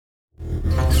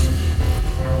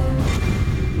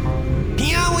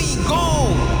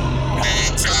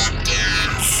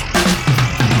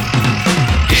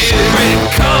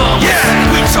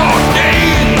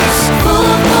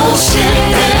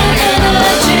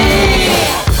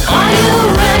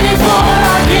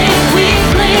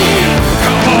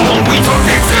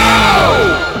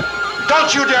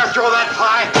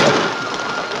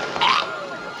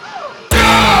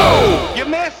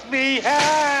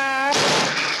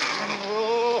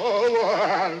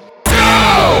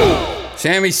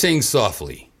Sammy sings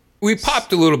softly. We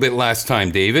popped a little bit last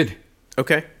time, David.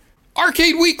 Okay.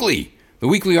 Arcade Weekly, the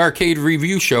weekly arcade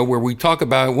review show where we talk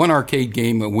about one arcade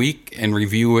game a week and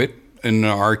review it in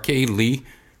an arcadely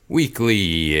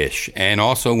weekly-ish. And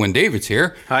also when David's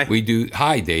here, Hi.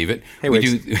 Hi, David. Hey,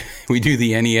 we do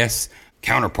the NES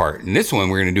counterpart. And this one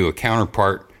we're going to do a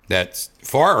counterpart that's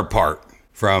far apart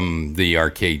from the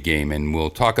arcade game. And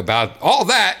we'll talk about all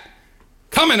that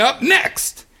coming up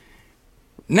next.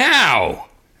 Now,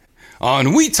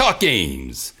 on We Talk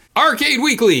Games, Arcade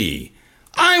Weekly,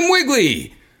 I'm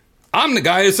Wiggly. I'm the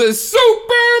guy that says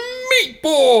Super Meat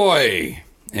Boy.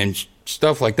 And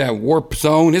stuff like that. Warp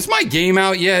Zone. Is my game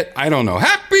out yet? I don't know.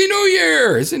 Happy New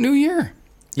Year. Is it New Year?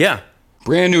 Yeah.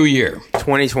 Brand new year.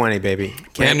 2020, baby.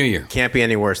 Brand new year. Can't be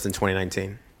any worse than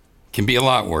 2019. Can be a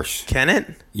lot worse. Can it?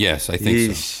 Yes, I think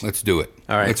Yeesh. so. Let's do it.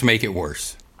 All right. Let's make it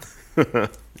worse.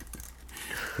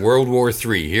 World War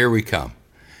III. Here we come.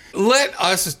 Let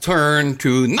us turn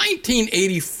to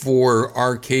 1984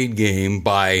 arcade game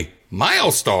by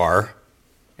Milestar,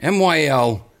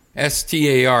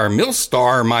 M-Y-L-S-T-A-R,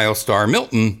 Milestar,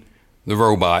 Milton, the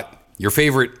robot, your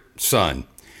favorite son.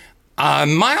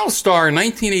 Milestar,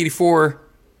 1984,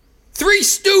 Three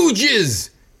Stooges,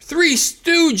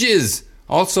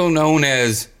 also known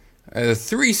as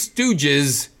Three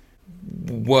Stooges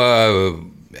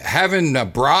having a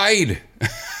bride.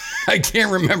 I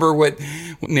can't remember what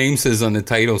name says on the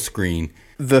title screen.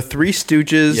 The Three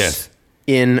Stooges Yes.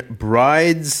 in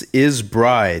Brides is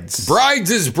Brides. Brides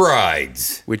is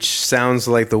Brides. Which sounds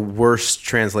like the worst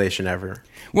translation ever.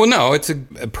 Well, no, it's a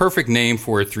perfect name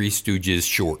for a Three Stooges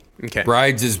short. Okay.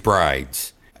 Brides is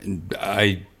Brides.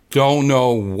 I don't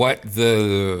know what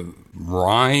the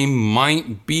rhyme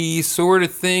might be, sort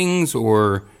of things,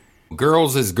 or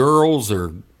girls is girls,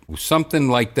 or something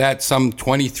like that. Some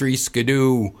 23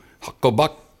 skidoo,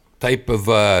 hucklebuck type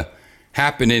of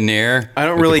happening there. I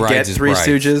don't with really the get Brides is Three Brides.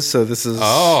 Stooges, so this is...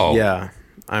 Oh. Yeah.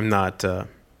 I'm not...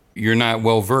 You're not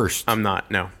well versed. I'm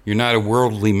not. No. You're not a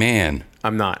worldly man.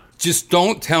 I'm not. Just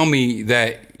don't tell me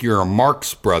that you're a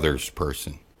Marx Brothers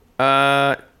person.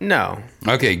 No.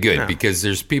 Okay, good, No. because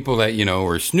there's people that,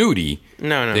 are snooty.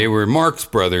 No. They were Marx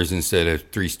Brothers instead of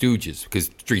Three Stooges, because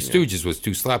Three Stooges was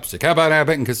too slapstick. How about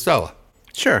Abbott and Costello?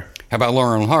 Sure. How about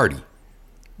Laurel and Hardy?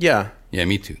 Yeah. Yeah,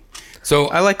 me too. So,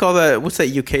 I like all the... What's that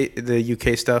the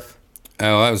UK stuff?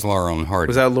 that was Laurel and Hardy.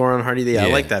 Was that Laurel and Hardy? Yeah, I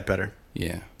Yeah. like that better.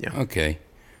 Yeah. Yeah. Okay.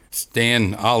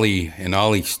 Stan, Ollie, and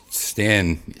Ollie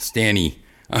Stanny.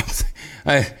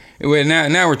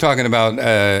 Now we're talking about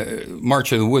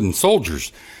March of the Wooden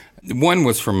Soldiers. One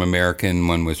was from America and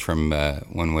one was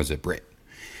a Brit.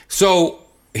 So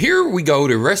here we go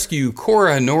to rescue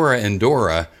Cora, Nora, and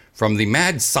Dora from the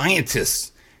mad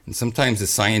scientists. And sometimes the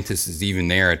scientist is even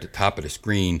there at the top of the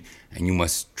screen, and you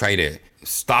must try to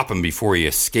stop him before he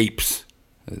escapes.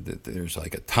 There's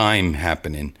like a time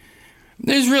happening.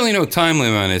 There's really no time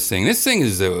limit on this thing. This thing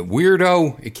is a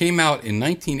weirdo. It came out in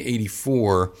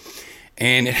 1984,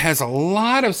 and it has a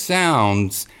lot of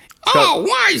sounds.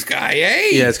 Wise guy, eh?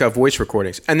 Yeah, it's got voice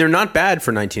recordings. And they're not bad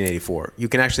for 1984. You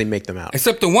can actually make them out.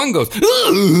 Except the one goes,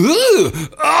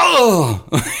 oh!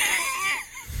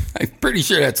 I'm pretty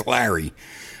sure that's Larry.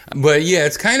 But yeah,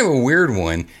 it's kind of a weird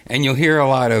one. And you'll hear a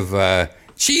lot of,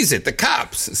 cheese it, the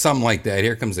cops, something like that.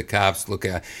 Here comes the cops. Look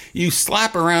out. You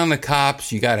slap around the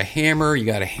cops. You got to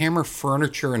hammer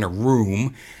furniture in a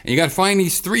room. And you got to find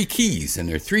these 3 keys. And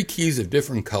they're 3 keys of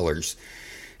different colors.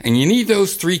 And you need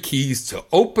those 3 keys to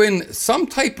open some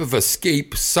type of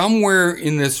escape somewhere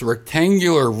in this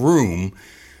rectangular room,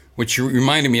 which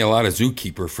reminded me a lot of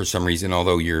Zookeeper for some reason,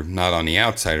 although you're not on the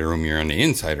outside of the room, you're on the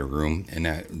inside of the room. And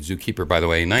that Zookeeper, by the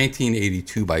way,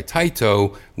 1982 by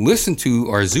Taito. Listen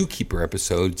to our Zookeeper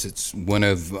episodes. It's one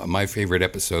of my favorite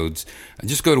episodes.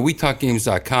 Just go to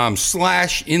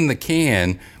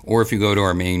WeTalkGames.com/inthecan, or if you go to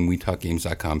our main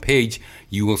WeTalkGames.com page,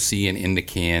 you will see an In the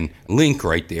Can link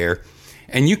right there.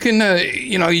 And you can,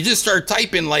 you just start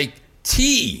typing like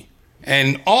T,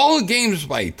 and all the games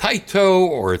by Taito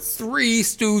or Three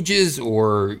Stooges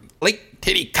or Lake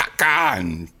Titicaca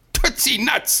and Tootsie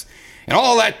Nuts and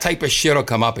all that type of shit will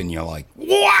come up, and you're like,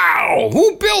 wow,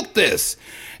 who built this?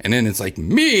 And then it's like,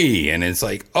 me, and it's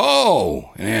like,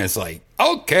 oh, and then it's like,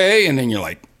 okay, and then you're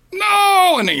like,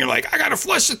 no, and then you're like, I gotta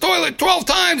flush the toilet 12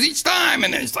 times each time,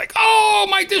 and then it's like, oh,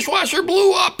 my dishwasher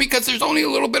blew up because there's only a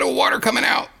little bit of water coming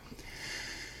out.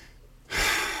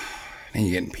 Then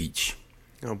you get impeached.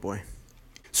 Oh, boy.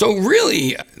 So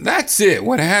really, that's it.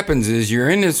 What happens is you're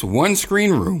in this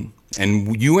one-screen room,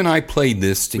 and you and I played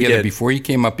this together before you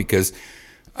came up, because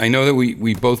I know that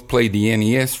we both played the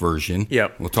NES version.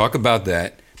 Yep. We'll talk about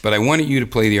that. But I wanted you to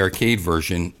play the arcade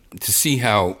version to see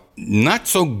how not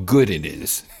so good it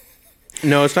is.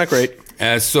 No, it's not great.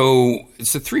 So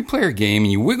it's a 3-player game,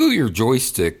 and you wiggle your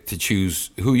joystick to choose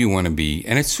who you want to be.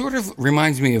 And it sort of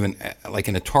reminds me of an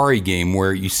Atari game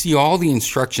where you see all the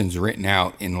instructions written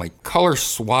out in like color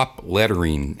swap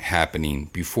lettering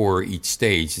happening before each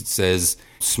stage. It says,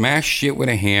 smash shit with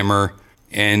a hammer,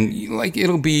 and like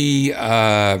it'll be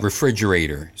a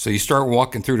refrigerator. So you start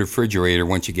walking through the refrigerator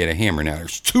once you get a hammer. Now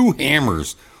there's 2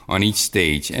 hammers on each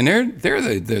stage, and they're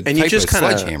the and type of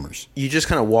sledgehammers. You just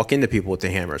kind of walk into people with the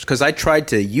hammers, because I tried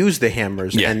to use the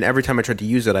hammers, and every time I tried to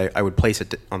use it, I would place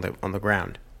it on the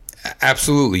ground.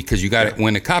 Absolutely, because you got it.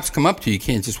 When the cops come up to you, you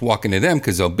can't just walk into them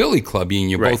because they'll billy club you, and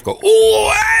you both go ooh.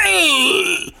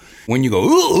 Ah! When you go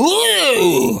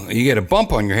ooh, you get a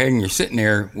bump on your head, and you're sitting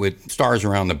there with stars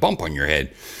around the bump on your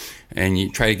head. And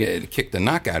you try to kick the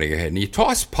knock out of your head. And you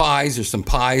toss pies. There's some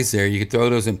pies there. You can throw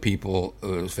those in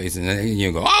people's faces. And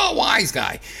you go, oh, wise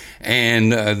guy.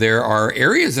 And there are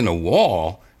areas in a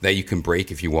wall that you can break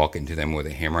if you walk into them with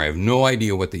a hammer. I have no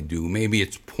idea what they do. Maybe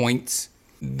it's points.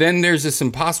 Then there's this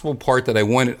impossible part that I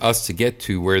wanted us to get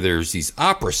to where there's these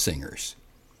opera singers.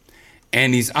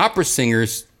 And these opera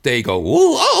singers, they go,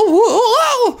 whoa, whoa,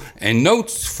 whoa, and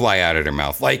notes fly out of their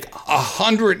mouth. Like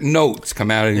 100 notes come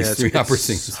out of these 3 opera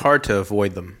singers. It's hard to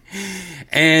avoid them.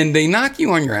 And they knock you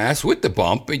on your ass with the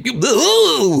bump. And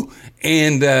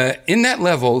in that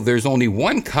level, there's only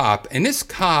one cop. And this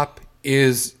cop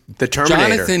is the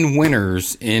Terminator. Jonathan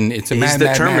Winters in It's a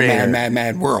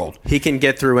Mad World. He can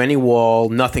get through any wall.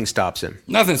 Nothing stops him.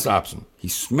 Nothing stops him. He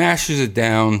smashes it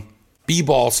down.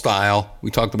 B-ball style.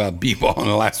 We talked about B-ball in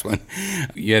the last one.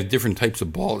 You have different types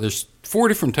of ball. There's 4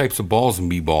 different types of balls in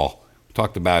B-ball. We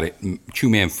talked about it in Chu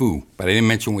Man Fu, but I didn't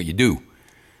mention what you do.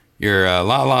 You're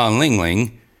La La and Ling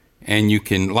Ling, and you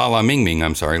can La La Ming Ming.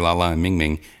 I'm sorry, La La and Ming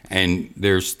Ming. And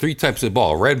there's 3 types of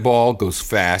ball. Red ball goes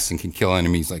fast and can kill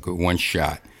enemies like with one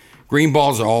shot. Green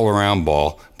ball's an all-around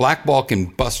ball. Black ball can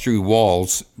bust through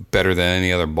walls better than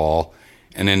any other ball.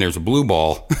 And then there's a blue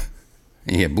ball.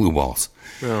 And you have blue balls.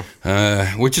 Oh.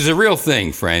 Which is a real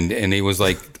thing, friend. And he was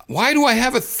like, why do I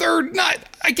have a 3rd nut?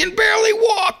 I can barely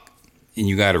walk. And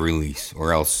you got to release,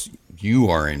 or else you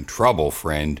are in trouble,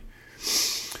 friend.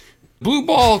 Blue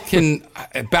ball can,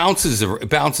 it bounces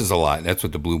a lot. That's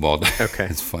what the blue ball does. Okay.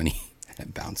 It's funny.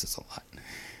 It bounces a lot.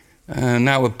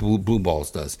 Not what blue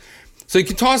balls does. So you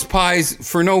can toss pies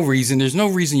for no reason. There's no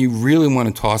reason you really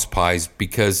want to toss pies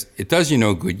because it does you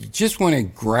no good. You just want to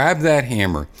grab that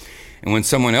hammer. And when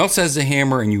someone else has a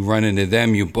hammer and you run into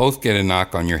them, you both get a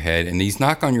knock on your head. And these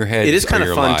knock on your heads It is kind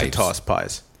of fun lives. to toss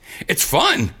pies. It's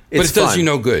fun, but it does you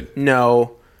no good.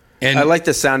 No. And I like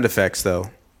the sound effects, though,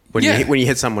 when you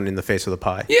hit someone in the face with a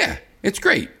pie. Yeah, it's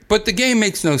great. But the game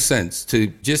makes no sense to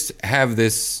just have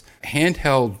this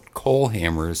handheld coal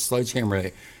hammer, a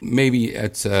sledgehammer. Maybe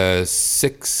it's a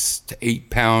 6 to 8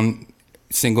 pound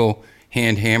single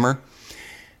hand hammer.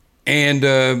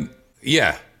 And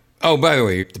yeah. Oh, by the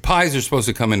way, the pies are supposed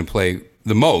to come into play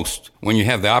the most when you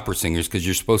have the opera singers because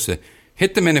you're supposed to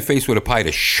hit them in the face with a pie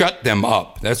to shut them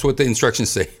up. That's what the instructions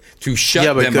say, to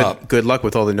shut them up. Good luck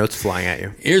with all the notes flying at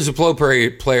you. Here's a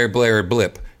player Blair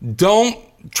blip. Don't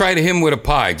try to hit him with a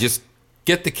pie. Just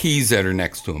get the keys that are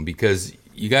next to him because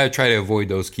you got to try to avoid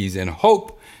those keys and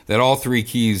hope that all 3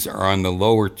 keys are on the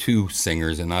lower 2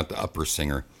 singers and not the upper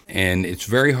singer. And it's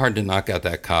very hard to knock out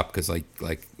that cop because,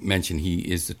 like mentioned, he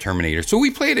is the Terminator. So we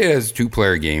played it as a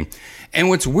 2-player game. And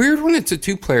what's weird when it's a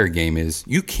 2-player game is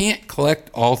you can't collect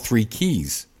all 3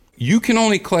 keys. You can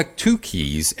only collect 2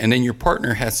 keys, and then your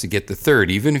partner has to get the 3rd,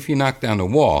 even if you knock down the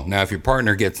wall. Now, if your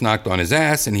partner gets knocked on his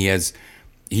ass and he's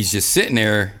just sitting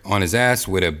there on his ass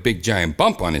with a big giant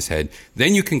bump on his head,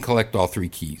 then you can collect all 3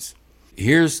 keys.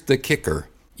 Here's the kicker.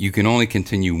 You can only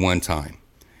continue 1 time.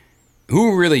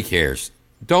 Who really cares?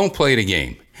 Don't play the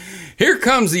game. Here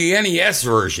comes the NES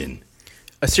version.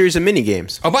 A series of mini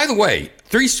games. Oh, by the way,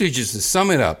 Three Stooges, to sum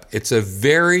it up, it's a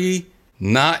very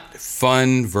not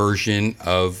fun version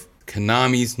of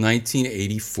Konami's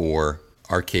 1984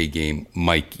 arcade game,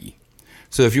 Mikey.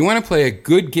 So if you want to play a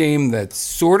good game that's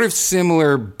sort of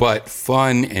similar but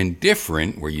fun and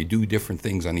different, where you do different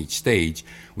things on each stage,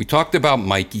 we talked about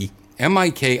Mikey,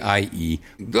 M-I-K-I-E.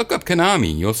 Look up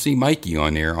Konami. You'll see Mikey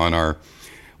on there on our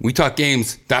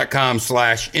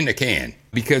WeTalkGames.com/InTheCan.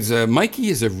 Because Mikey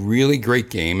is a really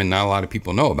great game, and not a lot of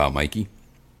people know about Mikey.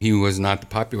 He was not the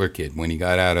popular kid when he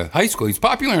got out of high school. He's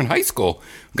popular in high school.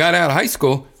 Got out of high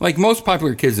school, like most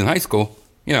popular kids in high school,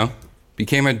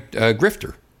 became a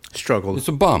grifter. Struggled. It's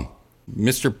a bum.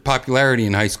 Mr. Popularity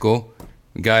in high school,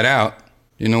 got out,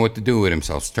 didn't know what to do with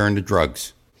himself, turned to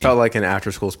drugs. Felt like an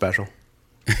after-school special.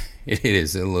 It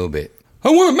is, a little bit. I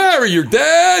want to marry your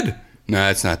dad! No,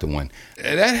 that's not the one.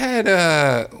 That had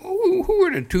who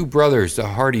were the two brothers, the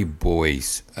Hardy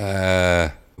Boys?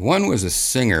 One was a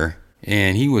singer,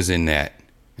 and he was in that.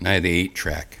 And I had the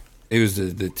 8-track. It was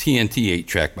the TNT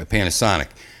 8-track by Panasonic.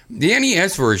 The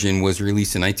NES version was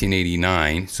released in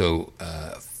 1989, so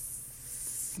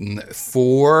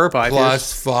 4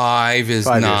 plus 5 is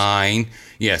 9.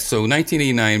 Yes, so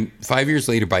 1989, 5 years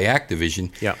later by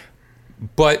Activision. Yeah.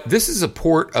 But this is a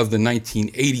port of the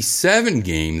 1987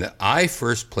 game that I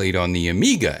first played on the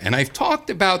Amiga. And I've talked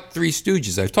about Three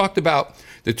Stooges. I've talked about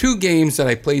the two games that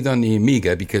I played on the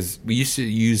Amiga because we used to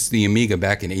use the Amiga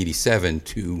back in 87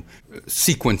 to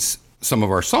sequence some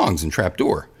of our songs in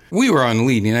Trapdoor. We were on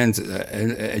leading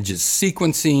edges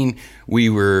sequencing. We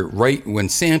were right when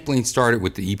sampling started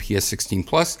with the EPS 16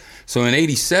 Plus. So in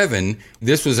 87,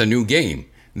 this was a new game.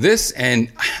 This,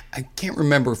 and I can't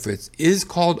remember if it is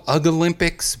called UG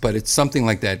Olympics, but it's something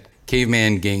like that.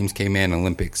 Caveman Games, Caveman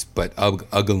Olympics, but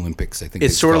UG Olympics, I think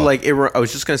it's sort of like, I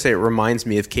was just going to say, it reminds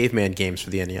me of Caveman Games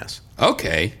for the NES.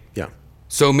 Okay. Yeah.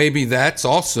 So maybe that's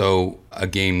also a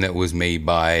game that was made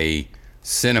by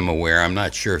Cinemaware. I'm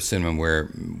not sure if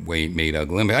Cinemaware made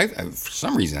UG Olympics. For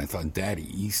some reason, I thought Daddy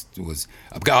East was...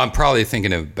 I'm probably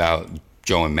thinking about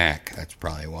Joe and Mac. That's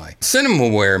probably why.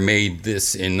 Cinemaware made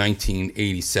this in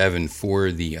 1987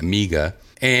 for the Amiga,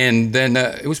 and then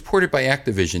it was ported by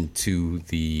Activision to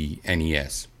the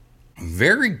NES.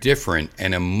 Very different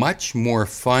and a much more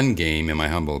fun game, in my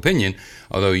humble opinion,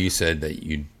 although you said that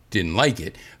you didn't like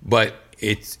it, but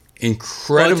it's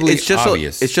incredibly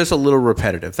obvious. It's just a little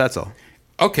repetitive, that's all.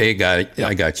 Okay, got it. Yeah.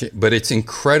 I got you. But it's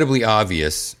incredibly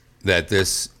obvious that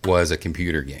this was a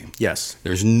computer game. Yes.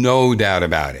 There's no doubt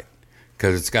about it.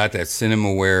 Because it's got that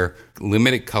Cinemaware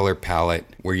limited color palette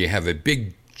where you have a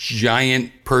big,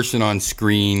 giant person on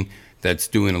screen that's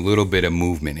doing a little bit of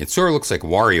movement. It sort of looks like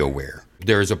WarioWare.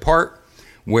 There's a part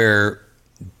where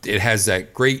it has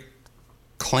that great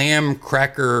clam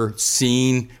cracker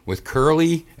scene with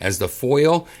Curly as the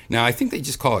foil. Now, I think they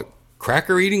just call it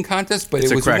cracker eating contest, but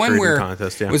it was one where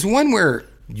it was one where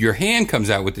your hand comes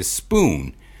out with this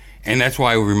spoon, and that's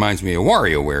why it reminds me of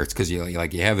WarioWare. It's because you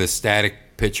have this static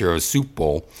picture of a soup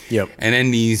bowl. Yep. And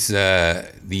then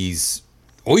these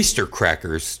oyster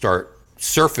crackers start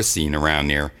surfacing around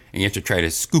there, and you have to try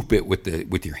to scoop it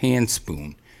with your hand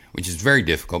spoon, which is very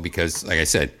difficult because, like I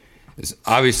said,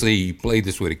 obviously you played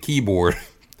this with a keyboard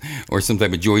or some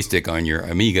type of joystick on your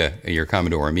Amiga, your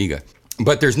Commodore Amiga.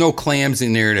 But there's no clams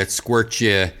in there that squirt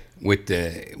you with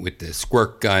the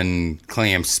squirt gun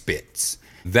clam spits.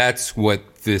 That's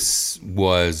what this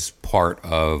was part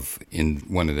of in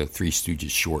one of the Three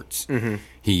Stooges shorts. Mm-hmm.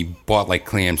 He bought like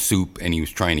clam soup and he was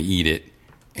trying to eat it.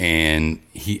 And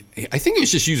I think he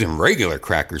was just using regular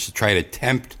crackers to try to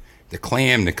tempt the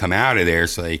clam to come out of there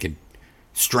so he could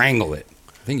strangle it.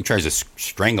 I think he tries to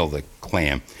strangle the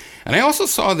clam. And I also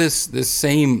saw it was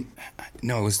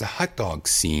the hot dog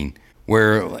scene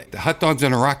where the hot dog's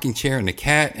on a rocking chair and the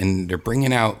cat, and they're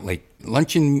bringing out like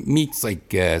luncheon meats,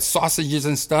 like sausages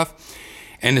and stuff.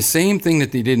 And the same thing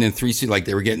that they did in 3C, like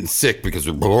they were getting sick because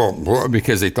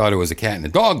they thought it was a cat and a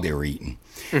dog they were eating.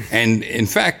 And in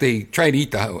fact, they tried to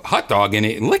eat the hot dog and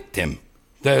it licked him.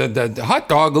 The hot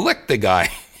dog licked the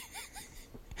guy.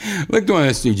 Licked one of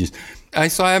the Stooges. I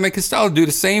saw Abbott Costello do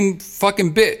the same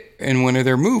fucking bit in one of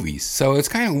their movies. So it's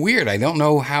kind of weird. I don't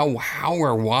know how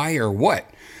or why or what.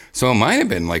 So it might have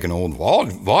been like an old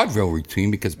vaudeville routine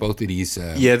because both of these...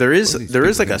 there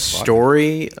is like a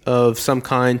story of some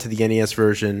kind to the NES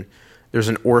version. There's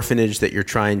an orphanage that you're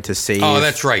trying to save. Oh,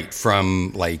 that's right.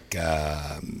 From like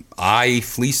I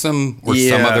Fleecem or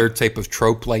some other type of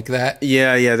trope like that.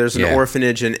 Yeah. There's an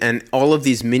orphanage and all of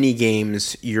these mini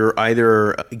games, you're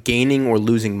either gaining or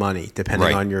losing money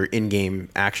depending on your in-game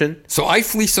action. So I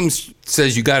Fleecem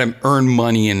says you got to earn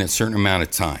money in a certain amount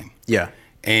of time. Yeah.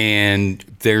 And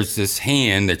there's this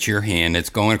hand that's your hand that's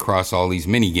going across all these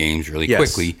mini games really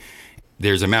quickly.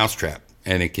 There's a mousetrap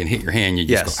and it can hit your hand. You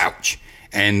just go, ouch.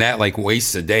 And that like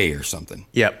wastes a day or something.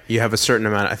 Yep. You have a certain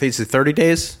amount. I think it's 30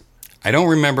 days. I don't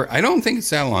remember. I don't think it's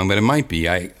that long, but it might be.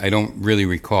 I don't really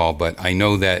recall, but I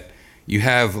know that you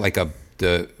have like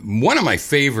one of my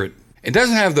favorite, it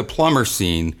doesn't have the plumber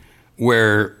scene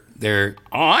where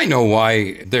I know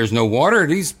why there's no water.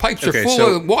 These pipes are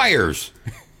full of wires.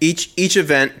 Each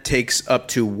event takes up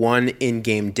to one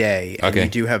in-game day, and you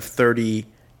do have 30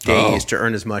 days to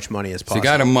earn as much money as possible. So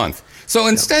you got a month. So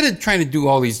instead of trying to do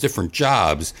all these different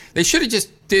jobs, they should have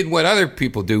just did what other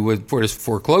people do for this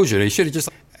foreclosure. They should have just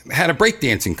had a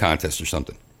breakdancing contest or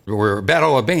something, or a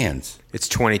battle of bands. It's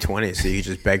 2020, so you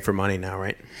just beg for money now,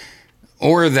 right?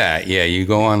 Or that, you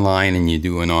go online and you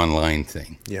do an online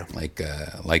thing. Yeah.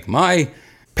 Like my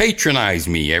Patronize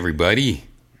me, everybody.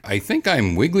 I think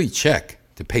I'm Wiggly Check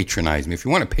to patronize me. If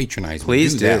you want to patronize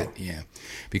please me, do that. Yeah.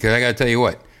 Because I got to tell you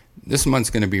what, this month's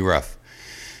going to be rough.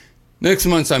 Next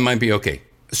month, I might be okay.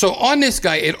 So on this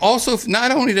guy, it also,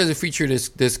 not only does it feature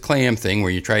this clam thing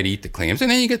where you try to eat the clams,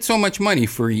 and then you get so much money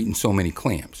for eating so many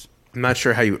clams. I'm not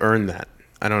sure how you earn that.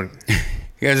 I don't...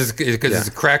 Because it's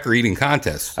a cracker eating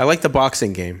contest. I like the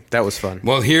boxing game. That was fun.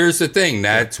 Well, here's the thing.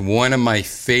 That's one of my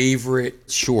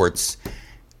favorite shorts.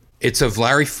 It's of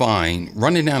Larry Fine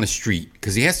running down the street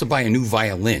because he has to buy a new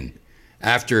violin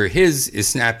after his is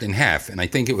snapped in half. And I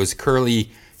think it was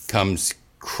Curly comes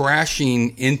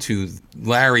crashing into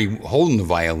Larry holding the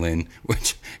violin,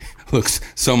 which looks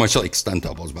so much like stunt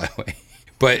doubles, by the way.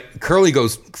 But Curly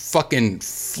goes fucking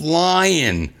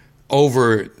flying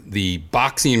over the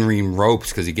boxing ring ropes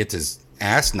because he gets his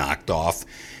ass knocked off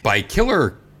by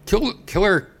Killer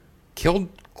Klidorf.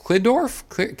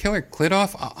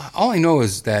 All I know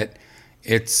is that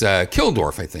it's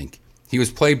Kildorf, I think. He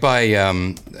was played by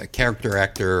a character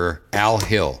actor Al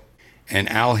Hill. And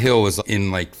Al Hill was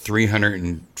in like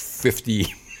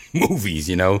 350 movies,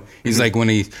 you know? He's like when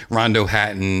he's Rondo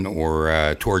Hatton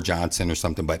or Tor Johnson or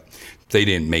something, but they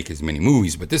didn't make as many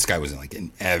movies. But this guy was like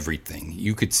in everything.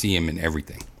 You could see him in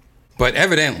everything. But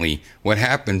evidently, what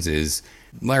happens is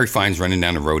Larry Fine's running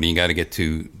down the road and you got to get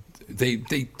to... They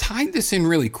tied this in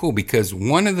really cool because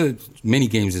one of the mini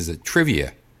games is a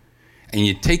trivia. And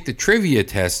you take the trivia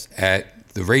test at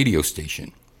the radio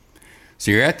station. So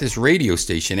you're at this radio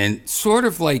station, and sort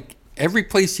of like every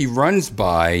place he runs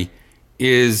by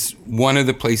is one of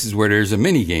the places where there's a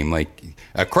mini game. Like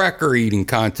a cracker eating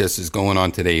contest is going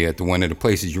on today at one of the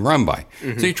places you run by.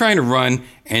 Mm-hmm. So you're trying to run,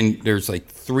 and there's like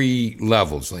 3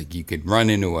 levels. Like you could run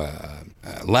into a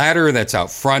ladder that's out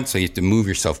front, so you have to move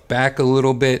yourself back a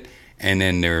little bit. And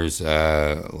then there's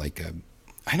I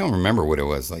don't remember what it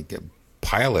was, like a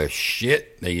pile of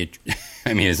shit that you...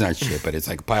 I mean, it's not shit, but it's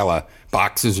like a pile of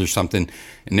boxes or something,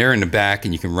 and they're in the back,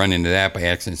 and you can run into that by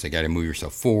accident, so you got to move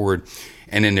yourself forward.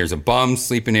 And then there's a bum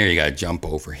sleeping there. You got to jump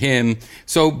over him.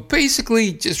 So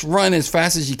basically, just run as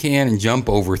fast as you can and jump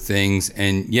over things.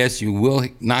 And yes, you will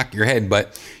knock your head,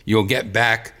 but you'll get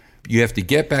back. You have to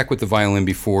get back with the violin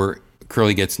before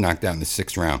Curly gets knocked out in the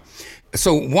 6th round.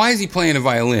 So why is he playing a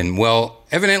violin? Well,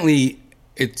 evidently,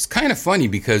 it's kind of funny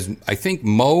because I think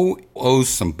Mo owes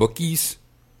some bookies.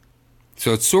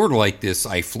 So it's sort of like this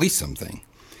I fleece them thing.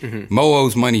 Mm-hmm. Mo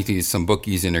owes money to some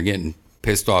bookies, and they're getting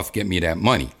pissed off, get me that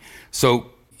money.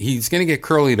 So he's going to get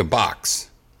Curly to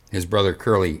box. His brother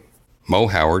Curly, Mo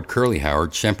Howard, Curly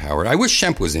Howard, Shemp Howard. I wish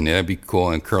Shemp was in it. That'd be cool.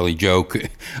 And Curly Joe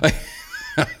could...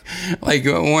 like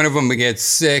one of them gets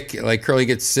sick, like Curly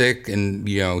gets sick, and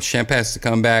you know Shemp has to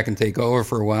come back and take over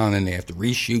for a while, and then they have to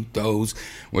reshoot those.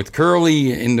 With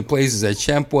Curly in the places that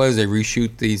Shemp was, they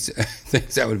reshoot these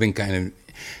things. That would have been kind of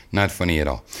not funny at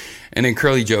all. And then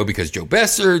Curly Joe, because Joe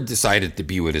Besser decided to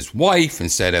be with his wife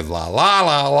instead of la la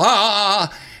la la.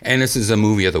 And this is a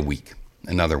movie of the week,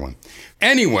 another one.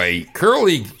 Anyway,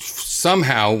 Curly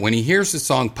somehow, when he hears the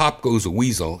song Pop Goes a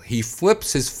Weasel, he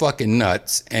flips his fucking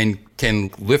nuts and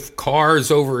can lift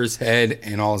cars over his head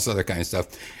and all this other kind of stuff.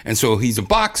 And so he's a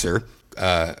boxer.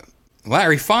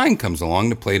 Larry Fine comes along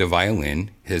to play the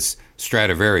violin, his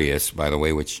Stradivarius, by the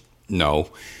way, which, no,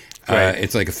 right.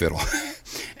 It's like a fiddle.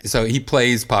 So he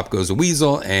plays Pop Goes a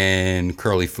Weasel, and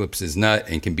Curly flips his nut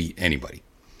and can beat anybody.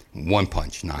 1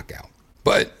 punch, knockout.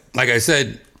 But, like I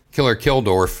said, Killer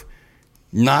Kildorf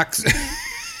knocks...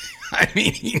 I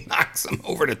mean, he knocks him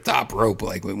over the top rope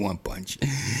like with 1 punch.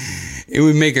 It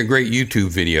would make a great YouTube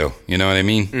video, you know what I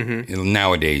mean? Mm-hmm.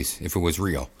 Nowadays, if it was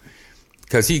real.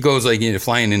 Because he goes like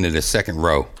flying into the 2nd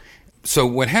row. So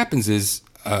what happens is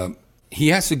he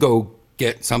has to go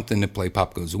get something to play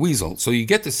Pop Goes the Weasel. So you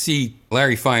get to see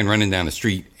Larry Fine running down the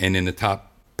street, and in the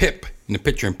top pip, in the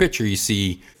picture-in-picture, you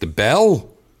see the bell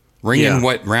ringing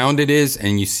what round it is,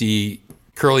 and you see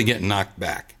Curly getting knocked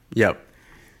back. Yep.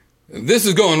 This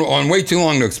is going on way too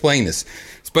long to explain this.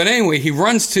 But anyway, he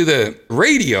runs to the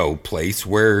radio place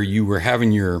where you were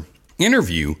having your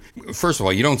interview. First of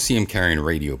all, you don't see him carrying a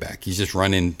radio back. He's just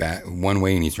running back one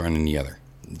way and he's running the other.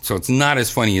 So it's not as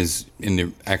funny as in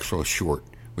the actual short,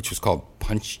 which was called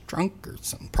Punch Drunk or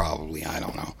something, probably. I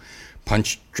don't know.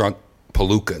 Punch Drunk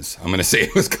Palookas, I'm going to say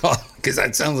it was called, because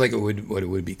that sounds like what it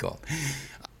would be called.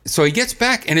 So he gets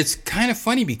back, and it's kind of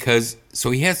funny because,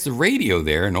 so he has the radio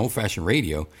there, an old-fashioned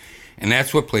radio, and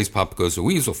that's what plays Pop Goes the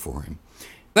Weasel for him.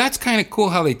 That's kind of cool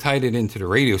how they tied it into the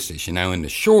radio station. Now, in the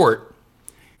short,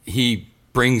 he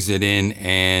brings it in,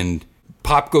 and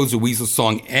Pop Goes the Weasel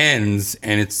song ends,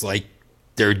 and it's like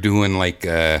they're doing like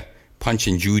a Punch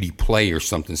and Judy play or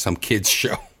something, some kids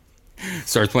show.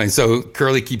 Starts playing. So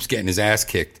Curly keeps getting his ass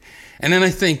kicked. And then I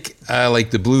think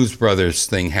like the Blues Brothers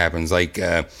thing happens. Like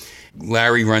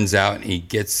Larry runs out and he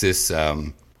gets this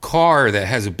car that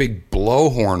has a big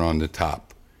blowhorn on the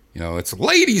top. You know, it's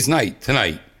ladies' night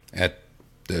tonight at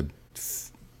the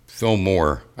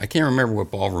Fillmore. I can't remember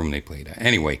what ballroom they played at.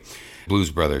 Anyway,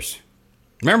 Blues Brothers.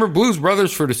 Remember Blues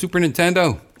Brothers for the Super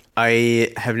Nintendo?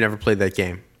 I have never played that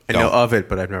game. I know of it,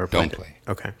 but I've never played it. Don't play.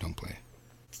 Okay. Don't play.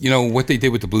 You know, what they did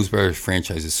with the Blues Brothers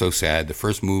franchise is so sad. The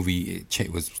first movie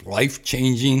was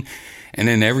life-changing, and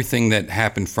then everything that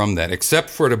happened from that, except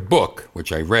for the book,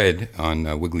 which I read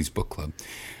on Wiggly's Book Club.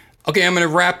 Okay, I'm going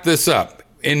to wrap this up.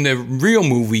 In the real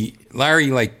movie,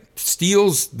 Larry,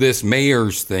 steals this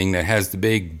mayor's thing that has the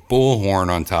big bullhorn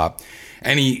on top,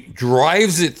 and he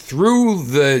drives it through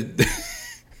the...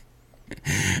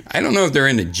 I don't know if they're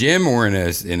in a gym or in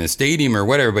a stadium or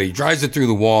whatever, but he drives it through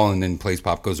the wall and then plays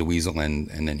Pop Goes a Weasel and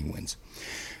then he wins.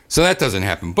 So that doesn't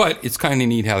happen, but it's kind of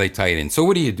neat how they tie it in. So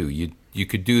what do? You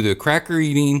could do the cracker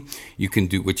eating, you can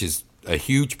do, which is a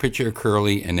huge picture of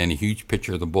Curly and then a huge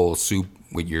picture of the bowl of soup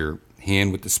with your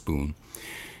hand with the spoon.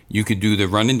 You could do the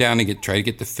running down and try to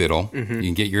get the fiddle. Mm-hmm. You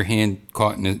can get your hand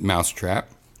caught in a mousetrap.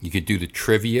 You could do the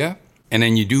trivia. And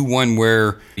then you do one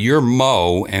where you're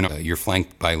Mo and you're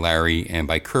flanked by Larry and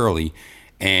by Curly,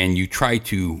 and you try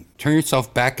to turn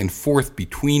yourself back and forth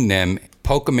between them,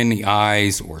 poke them in the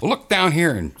eyes, or look down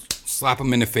here and slap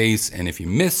them in the face. And if you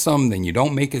miss some, then you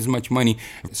don't make as much money.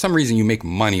 For some reason, you make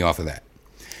money off of that.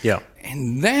 Yeah.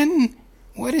 And then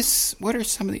what are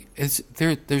some of the?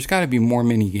 There's got to be more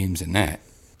mini games than that.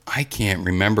 I can't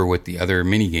remember what the other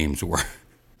mini games were,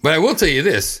 but I will tell you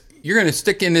this: you're going to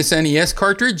stick in this NES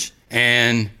cartridge.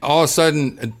 And all of a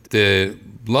sudden, the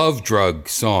Love Drug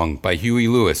song by Huey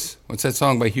Lewis. What's that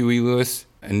song by Huey Lewis?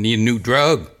 I need a new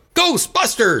drug.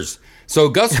 Ghostbusters! So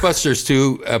Ghostbusters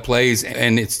 2 plays,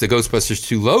 and it's the Ghostbusters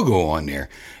 2 logo on there.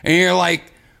 And you're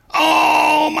like,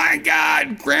 oh my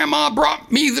God, Grandma brought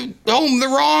me home the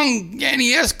wrong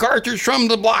NES cartridge from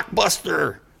the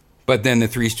Blockbuster. But then the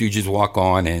Three Stooges walk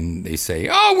on and they say,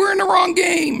 oh, we're in the wrong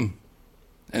game.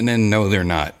 And then, no, they're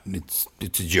not. It's a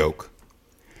joke.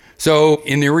 So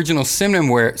in the original Cinnamon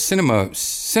Ware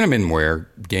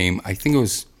game, I think it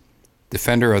was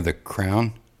Defender of the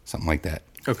Crown, something like that.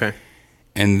 Okay.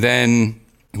 And then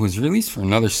it was released for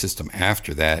another system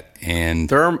after that. And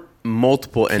there are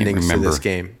multiple endings to this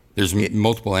game. There's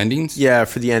multiple endings? Yeah,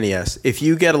 for the NES. If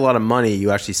you get a lot of money, you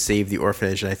actually save the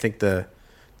orphanage. And I think the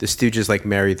Stooges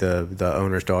marry the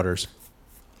owner's daughters.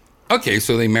 Okay,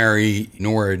 so they marry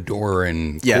Nora, Dora,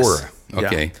 and Cora.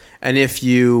 Okay. Yeah. And if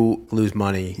you lose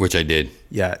money... Which I did.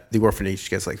 Yeah, the orphanage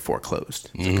gets foreclosed.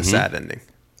 It's like a sad ending.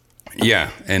 Yeah,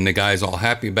 and the guy's all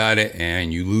happy about it,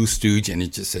 and you lose Stooge, and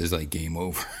it just says, game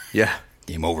over. Yeah.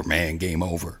 Game over, man. Game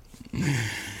over.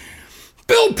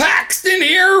 Bill Paxton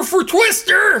here for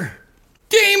Twister.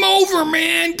 Game over,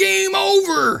 man. Game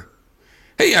over.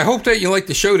 Hey, I hope that you liked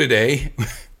the show today.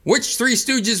 Which Three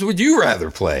Stooges would you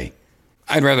rather play?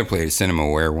 I'd rather play the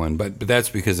Cinemaware one, but that's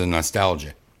because of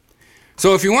nostalgia.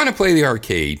 So if you want to play the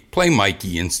arcade, play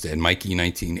Mikey instead. Mikey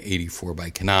 1984 by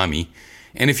Konami.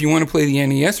 And if you want to play the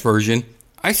NES version,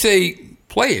 I say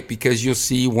play it because you'll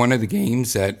see one of the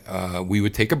games that we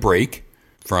would take a break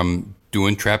from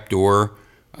doing trapdoor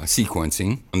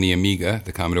sequencing. On the Amiga,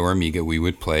 the Commodore Amiga, we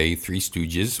would play Three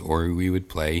Stooges, or we would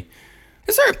play...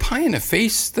 Is there a pie in the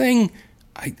face thing?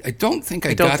 I don't think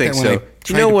I got that when I tried to play this one.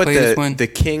 Do you know what the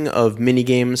king of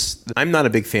minigames... I'm not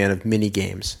a big fan of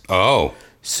minigames. Oh.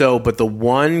 So, but the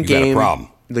one game... You got a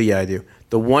problem. Yeah, I do.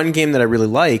 The one game that I really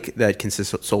like that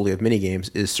consists solely of minigames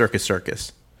is Circus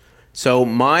Circus. So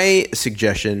my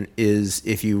suggestion is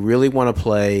if you really want to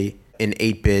play an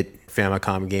 8-bit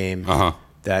Famicom game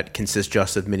that consists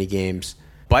just of minigames,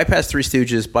 bypass Three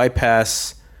Stooges,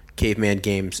 bypass Caveman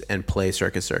games, and play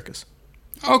Circus Circus.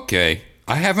 Okay.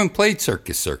 I haven't played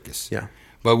Circus Circus. Yeah.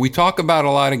 But we talk about a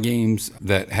lot of games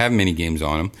that have mini games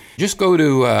on them. Just go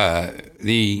to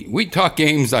the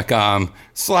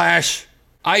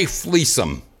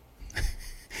WeTalkGames.com/iFleece'em.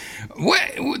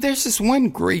 There's this one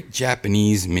great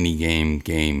Japanese arcade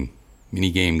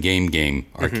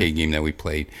game that we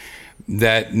played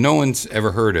that no one's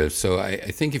ever heard of. So I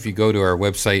think if you go to our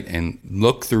website and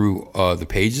look through the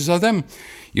pages of them,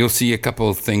 you'll see a couple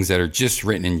of things that are just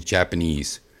written in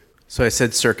Japanese. So I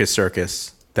said Circus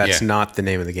Circus. That's not the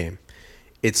name of the game.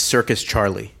 It's Circus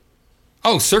Charlie.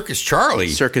 Oh, Circus Charlie.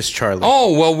 Circus Charlie.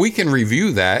 Oh, well, we can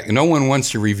review that. No one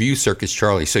wants to review Circus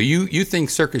Charlie. So you think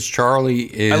Circus Charlie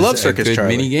is a good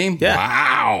mini game? Yeah.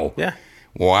 Wow. Yeah.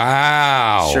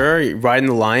 Wow. Sure, riding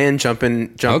the lion, jumping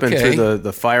through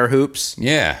the fire hoops.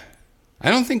 Yeah. I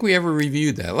don't think we ever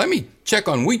reviewed that. Let me check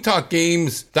on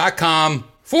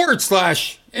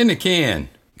wetalkgames.com/in the can.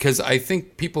 Because I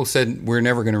think people said we're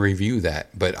never going to review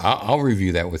that, but I'll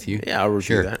review that with you. Yeah, I'll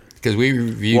review that. Because we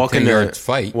reviewed 10 Yards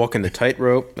Fight. Walking the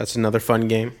Tightrope. That's another fun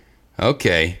game.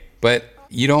 Okay, but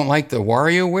you don't like the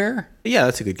WarioWare? Yeah,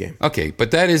 that's a good game. Okay, but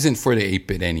that isn't for the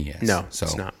 8-bit NES. No,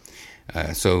 it's not.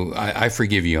 So I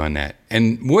forgive you on that.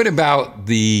 And what about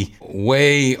the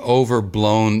way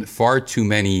overblown, far too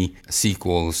many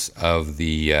sequels of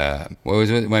the,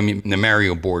 the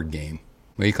Mario board game?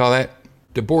 What do you call that?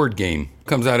 The board game.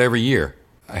 Comes out every year.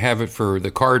 I have it for the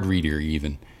card reader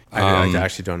even. I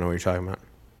actually don't know what you're talking about.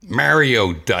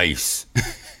 Mario Dice.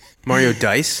 Mario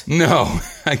Dice? No,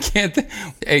 I can't.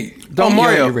 Hey,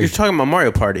 Mario. You're talking about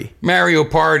Mario Party. Mario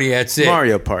Party, that's it.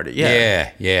 Mario Party,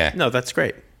 yeah. Yeah. No, that's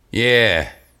great. Yeah.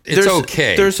 It's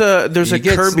okay. There's a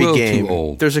Kirby game. Too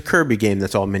old. There's a Kirby game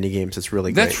that's all mini games. That's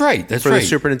really great. That's right. For the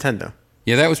Super Nintendo.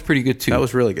 Yeah, that was pretty good too. That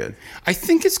was really good. I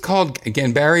think it's called,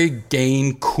 again, Barry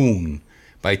Gain Coon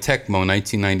by Tecmo,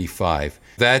 1995.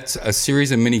 That's a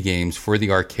series of mini games for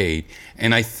the arcade.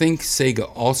 And I think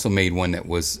Sega also made one that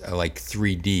was like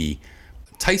 3D.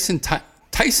 Tyson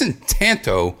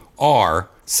Tanto R,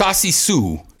 Sassy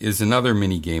Sue is another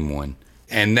mini game one.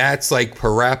 And that's like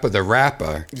Parappa the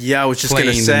Rapper. Yeah, I was just going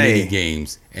to say. Playing the mini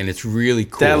games. And it's really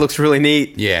cool. That looks really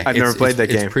neat. Yeah. I've never played that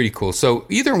game. It's pretty cool. So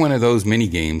either one of those mini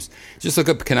games, just look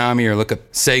up Konami or look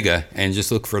up Sega and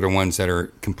just look for the ones that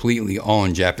are completely all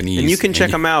in Japanese. And you can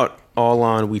check them out all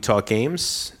on We Talk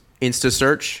Games, Insta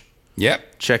search.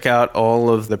 Yep. Check out all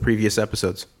of the previous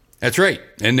episodes. That's right.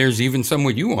 And there's even some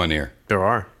with you on there. There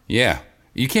are. Yeah.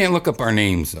 You can't look up our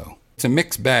names, though. It's a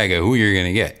mixed bag of who you're going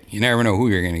to get. You never know who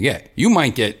you're going to get. You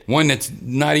might get one that's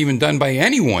not even done by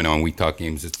anyone on We Talk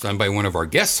Games. It's done by one of our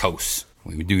guest hosts.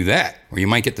 We would do that. Or you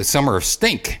might get the Summer of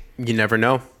Stink. You never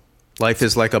know. Life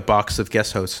is like a box of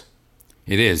guest hosts.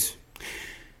 It is.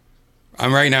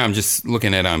 Right now, I'm just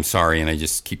looking at I'm Sorry, and I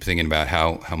just keep thinking about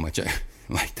how much I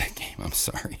like that game. I'm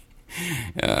sorry.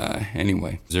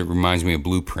 Anyway, it reminds me of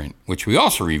Blueprint, which we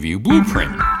also review.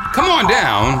 Blueprint. Come on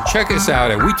down. Check us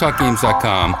out at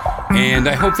wetalkgames.com. And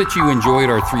I hope that you enjoyed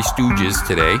our Three Stooges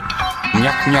today.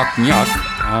 Nyuk, nyuk, nyuk.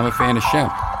 I'm a fan of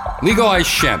Shemp. Legalize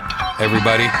Shemp,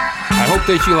 everybody. I hope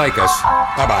that you like us.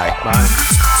 Bye-bye. Bye.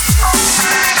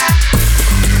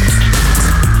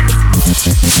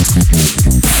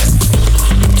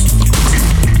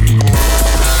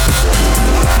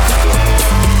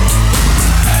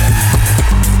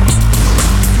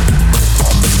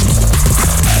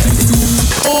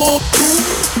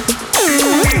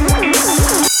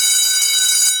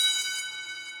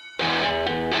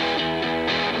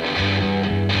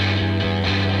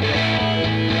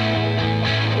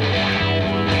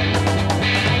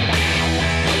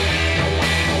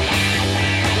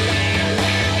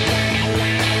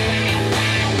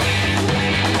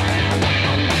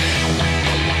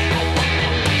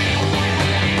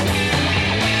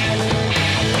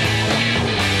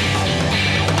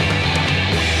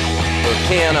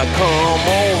 Can I come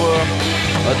over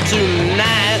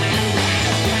tonight?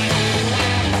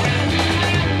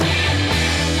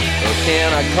 Can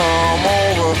I come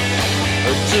over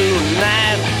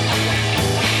tonight?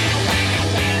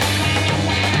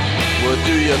 What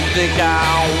do you think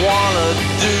I wanna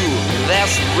do?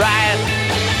 That's right.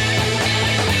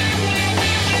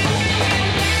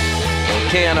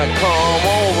 Can I come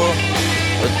over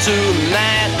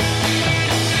tonight?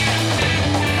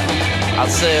 I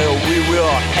said we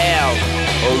will have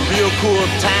a real cool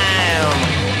time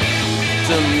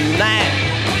tonight.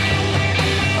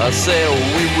 I said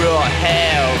we will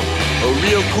have a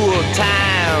real cool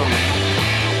time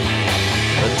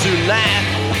tonight.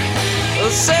 I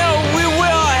said we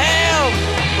will have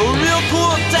a real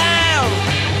cool time.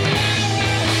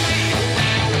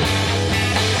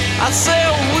 I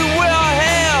said we will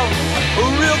have a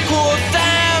real cool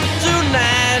time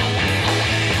tonight.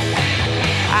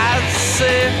 I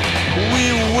said we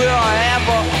will have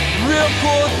a real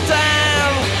cool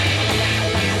time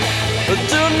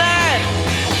tonight.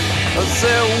 I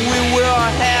said we will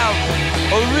have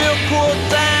a real cool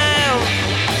time.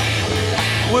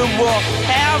 We will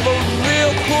have a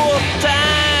real cool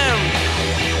time.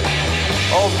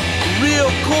 A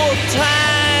real cool time.